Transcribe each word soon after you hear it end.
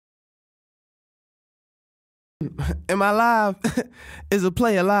Am I live? Is a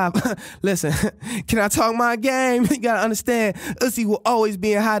player live? Listen, can I talk my game? You gotta understand, Ussy will always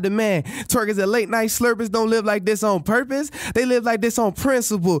be in high demand. Twerkers and late night slurpers don't live like this on purpose. They live like this on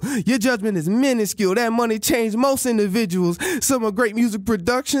principle. Your judgment is minuscule. That money changed most individuals. Some are great music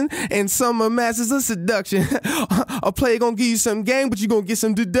production, and some are masters of seduction. A player gonna give you some game, but you gonna get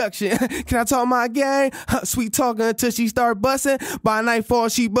some deduction. Can I talk my game? Sweet talking until she start busting. By nightfall,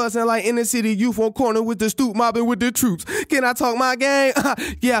 she busting like inner city youth on corner with the stoop mobbing with the troops. Can I talk my game?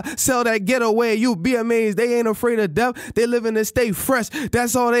 Yeah, sell that getaway. You'll be amazed. They ain't afraid of death. They living to stay fresh.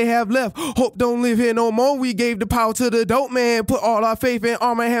 That's all they have left. Hope don't live here no more. We gave the power to the dope man. Put all our faith in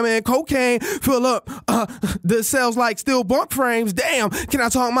Arm & Hammer and cocaine. Fill up the cells like steel bunk frames. Damn, can I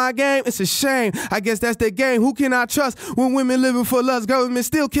talk my game? It's a shame. I guess that's the game. Who can I trust when women living for lust? Government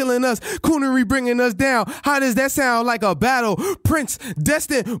still killing us. Coonery bringing us down. How does that sound? Like a battle? Prince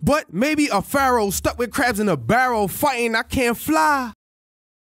destined, but maybe a pharaoh stuck with crabs in a barrel. Fighting, I can't fly.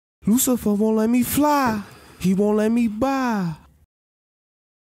 Lucifer won't let me fly. He won't let me buy.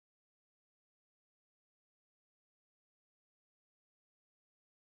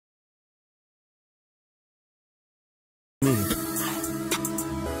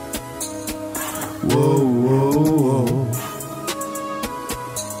 Whoa, whoa, whoa.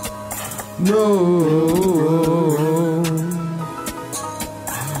 No.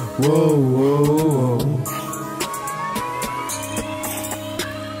 Whoa, whoa, whoa.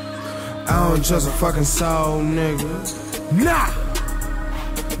 I don't trust a fucking soul, nigga. Nah.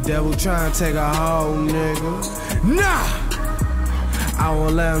 Devil trying to take a hoe, nigga. Nah. I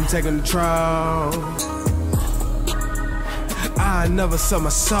won't let him take control. I never sell my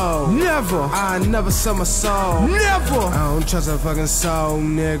soul. Never. I never sell my soul. Never. I don't trust a fucking soul,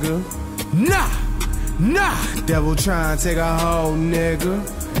 nigga. Nah. Nah. Devil trying to take a hoe, nigga.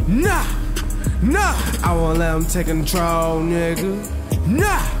 Nah. Nah. I won't let him take control, nigga.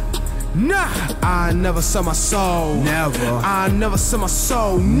 Nah. Nah, I never sell my soul. Never. I never sell my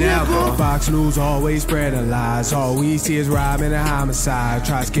soul. Never. Nigga. Fox News always spreading lies. All we see is robbing and homicide.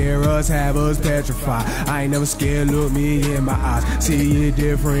 Try to scare us, have us petrified. I ain't never scared, look me in my eyes. See it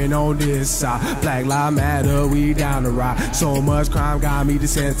different on this side. Black Lives Matter, we down the ride. So much crime got me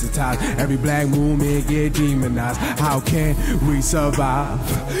desensitized. Every black movement get demonized. How can we survive?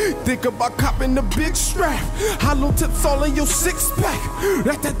 Think about copping the big strap. Hollow tips all in your six pack.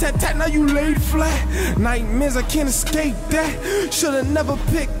 Now you laid flat. Nightmares, I can't escape that. Should've never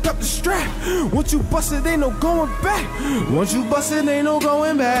picked up the strap. Once you bust it, ain't no going back. Once you bust it, ain't no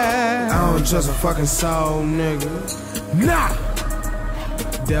going back. I don't trust a fucking soul, nigga. Nah.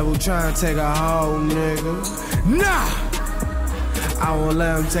 Devil trying to take a hoe, nigga. Nah. I won't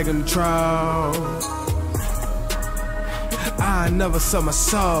let him take control. I never sell my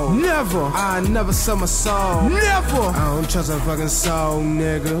soul. Never. I never sell my soul. Never. I don't trust a fucking soul,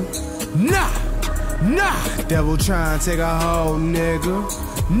 nigga. Nah. Nah. Devil trying to take a hoe, nigga.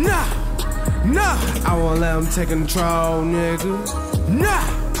 Nah. Nah. I won't let him take control, nigga.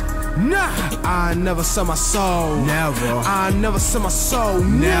 Nah. Nah, I never sell my soul. Never. I never sell my soul.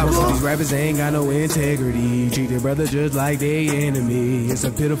 Never. So these rappers ain't got no integrity. Treat their brother just like they enemy. It's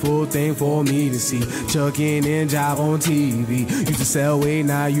a pitiful thing for me to see. Chucking and jive on TV. Used to sell weight,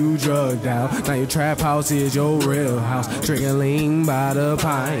 now you drugged out. Now your trap house is your real house. Drinking lean by the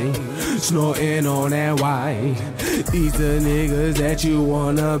pint. Snorting on that white. These the niggas that you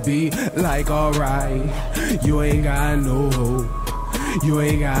wanna be like, alright. You ain't got no hope. You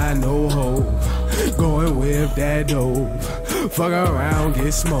ain't got no hope. Going with that dope. Fuck around,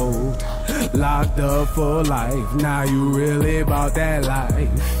 get smoked. Locked up for life. Now you really about that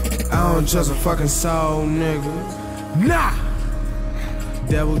life. I don't trust a fucking soul, nigga. Nah.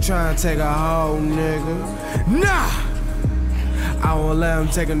 Devil trying to take a hoe, nigga. Nah. I won't let him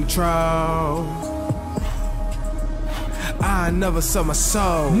take control. I never sell my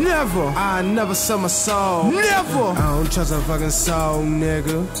soul. Never. I never sell my soul. Never. I don't trust a fucking soul,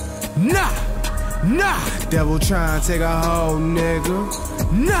 nigga. Nah. Nah. Devil trying to take a hoe, nigga.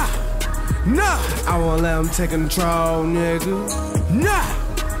 Nah. Nah. I won't let him take control, nigga. Nah.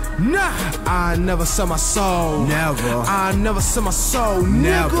 Nah. I never sell my soul. Never. I never sell my soul, nigga.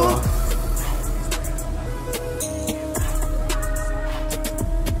 Never.